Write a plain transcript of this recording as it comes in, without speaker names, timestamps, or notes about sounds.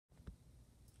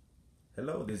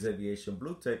Hello, this is Aviation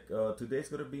Blue Tech. Today's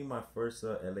going to be my first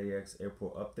LAX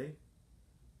airport update.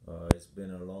 It's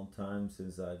been a long time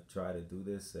since I tried to do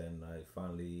this, and I'm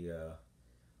finally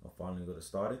going to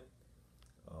start it.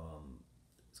 Um,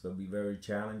 it's going to be very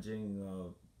challenging.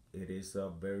 It is a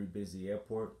very busy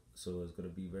airport, so it's going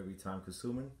to be very time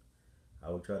consuming. I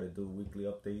will try to do weekly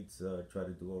updates. Try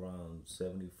to do around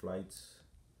 70 flights,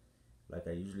 like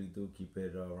I usually do. Keep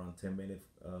it around 10-minute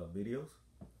videos.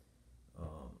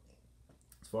 Um,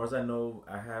 as far as I know,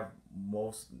 I have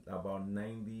most about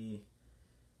 90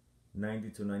 to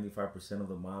 95% of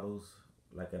the models.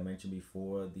 Like I mentioned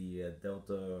before, the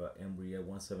Delta Embraer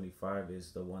 175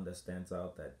 is the one that stands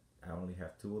out, that I only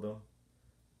have two of them.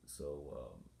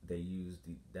 So they use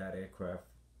that aircraft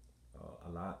a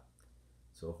lot.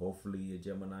 So hopefully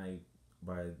Gemini,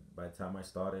 by the time I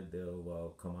started,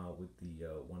 they'll come out with the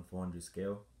 1/400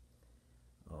 scale.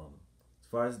 Um, as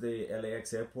far as the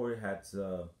LAX airport, it has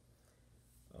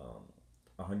um,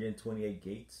 128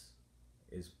 gates.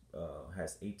 Is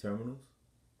Has 8 terminals.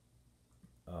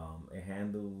 It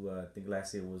handled, I think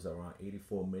last year was around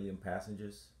 84 million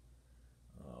passengers.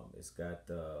 It's got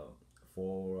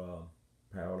four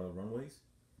parallel runways,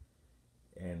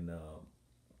 and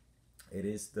it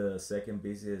is the second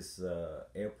busiest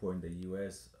airport in the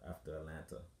U.S. after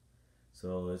Atlanta.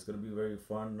 So it's gonna be very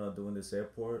fun doing this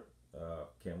airport.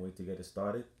 Can't wait to get it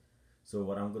started. So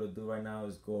what I'm gonna do right now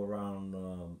is go around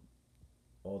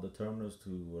all the terminals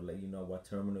to let you know what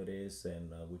terminal it is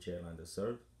and which airline they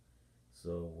serve.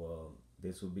 So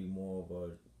this will be more of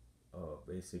a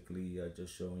basically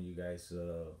just showing you guys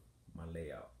my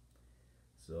layout.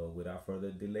 So without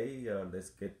further delay, let's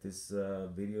get this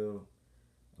video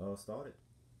started.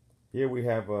 Here we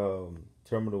have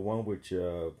Terminal 1,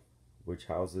 which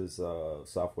houses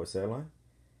Southwest Airline.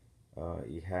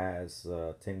 It has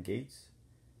 10 gates.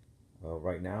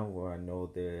 Right now, I know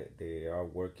they are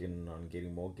working on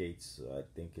getting more gates. I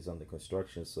think it's under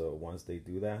construction. So once they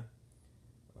do that,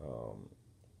 um,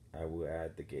 I will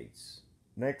add the gates.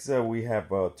 Next, we have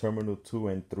Terminal 2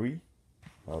 and 3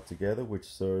 together, which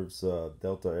serves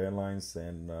Delta Airlines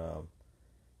and other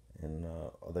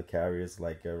carriers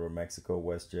like Aeromexico,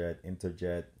 WestJet,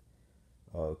 Interjet,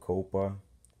 Copa,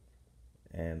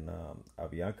 and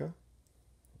Avianca.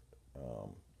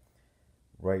 Um,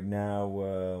 right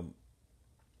now,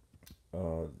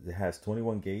 it has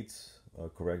 21 gates.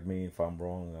 Correct me if I'm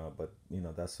wrong, but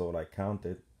that's all I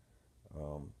counted.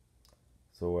 Um,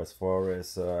 so as far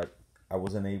as I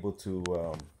wasn't able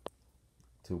to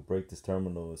break this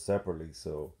terminal separately,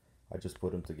 so I just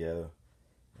put them together,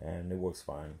 and it works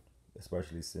fine,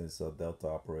 especially since Delta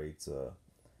operates out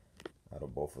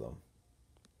of both of them.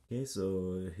 Okay,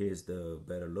 so here's the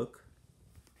better look.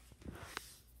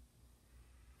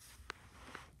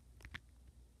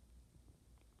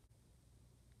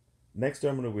 Next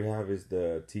terminal we have is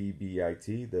the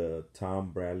TBIT, the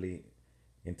Tom Bradley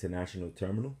International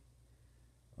Terminal.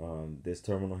 This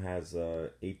terminal has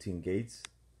 18 gates.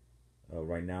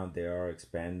 Right now they are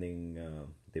expanding,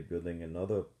 they're building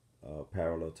another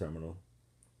parallel terminal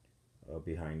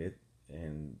behind it,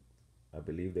 and I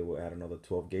believe they will add another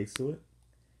 12 gates to it.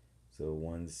 So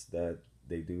once that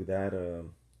they do that,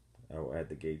 I'll add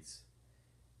the gates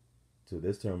to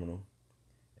this terminal,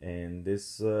 and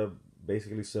this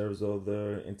basically serves all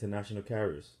the international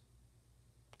carriers.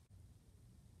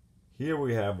 Here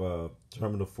we have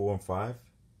Terminal 4 and 5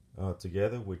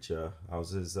 together, which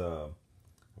houses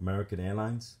American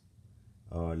Airlines,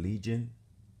 Legion,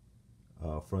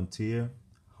 Frontier,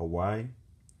 Hawaiian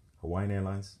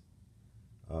Airlines,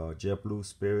 JetBlue,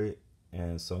 Spirit,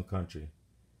 and Sun Country.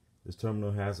 This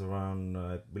terminal has around,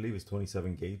 I believe it's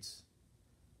 27 gates.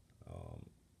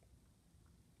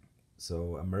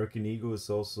 So American Eagle is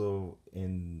also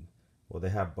in, well, they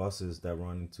have buses that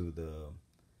run into the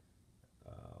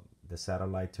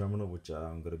satellite terminal, which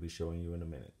I'm going to be showing you in a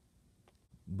minute.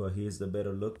 But here's the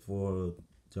better look for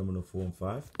Terminal 4 and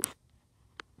 5.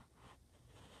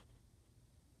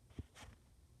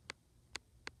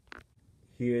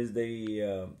 Here's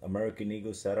the American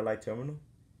Eagle satellite terminal,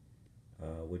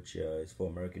 which is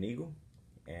for American Eagle,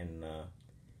 and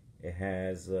it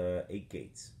has 8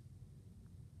 gates.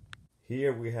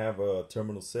 Here we have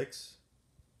Terminal 6,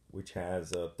 which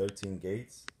has 13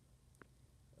 gates.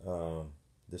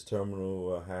 This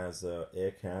terminal has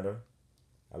Air Canada,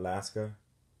 Alaska,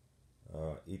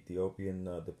 Ethiopian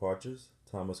departures,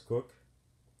 Thomas Cook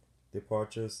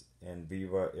departures, and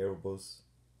Viva Aerobus.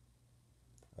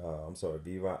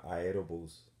 Viva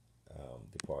Aerobus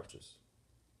departures.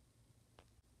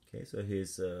 Okay, so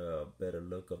here's a better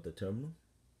look of the terminal.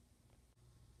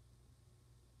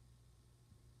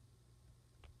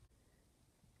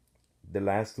 The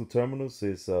last two terminals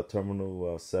is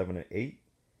terminal 7 and 8,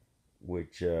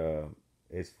 which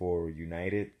is for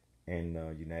United and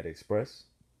United Express.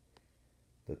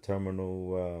 The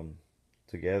terminal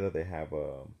together, they have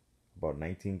about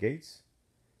 19 gates.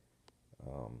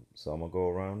 So I'm gonna go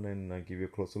around and give you a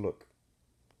closer look.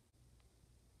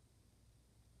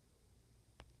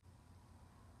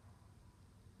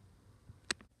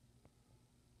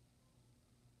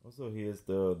 Also, here's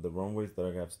the runways that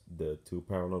I have, the two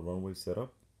parallel runways set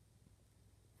up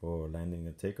for landing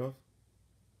and takeoff.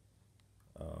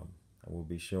 I will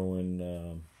be showing.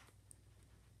 There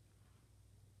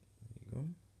you go.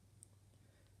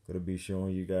 Gonna be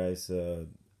showing you guys the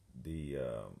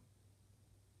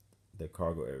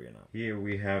cargo area now. Here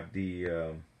we have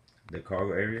the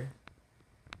cargo area,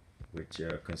 which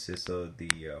consists of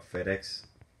the FedEx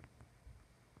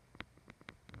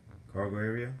cargo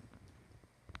area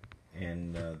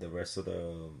and the rest of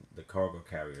the cargo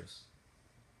carriers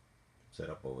set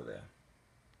up over there.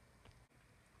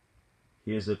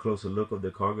 Here's a closer look of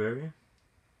the cargo area.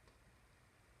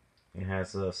 It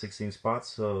has 16 spots,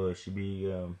 so it should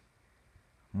be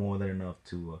more than enough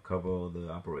to cover all the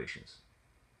operations.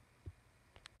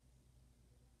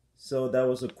 So that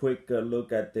was a quick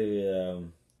look at the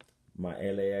my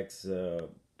LAX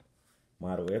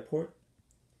model airport.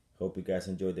 Hope you guys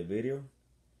enjoyed the video.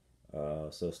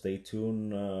 So stay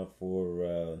tuned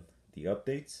for the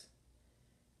updates,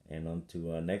 and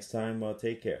until next time,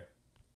 take care.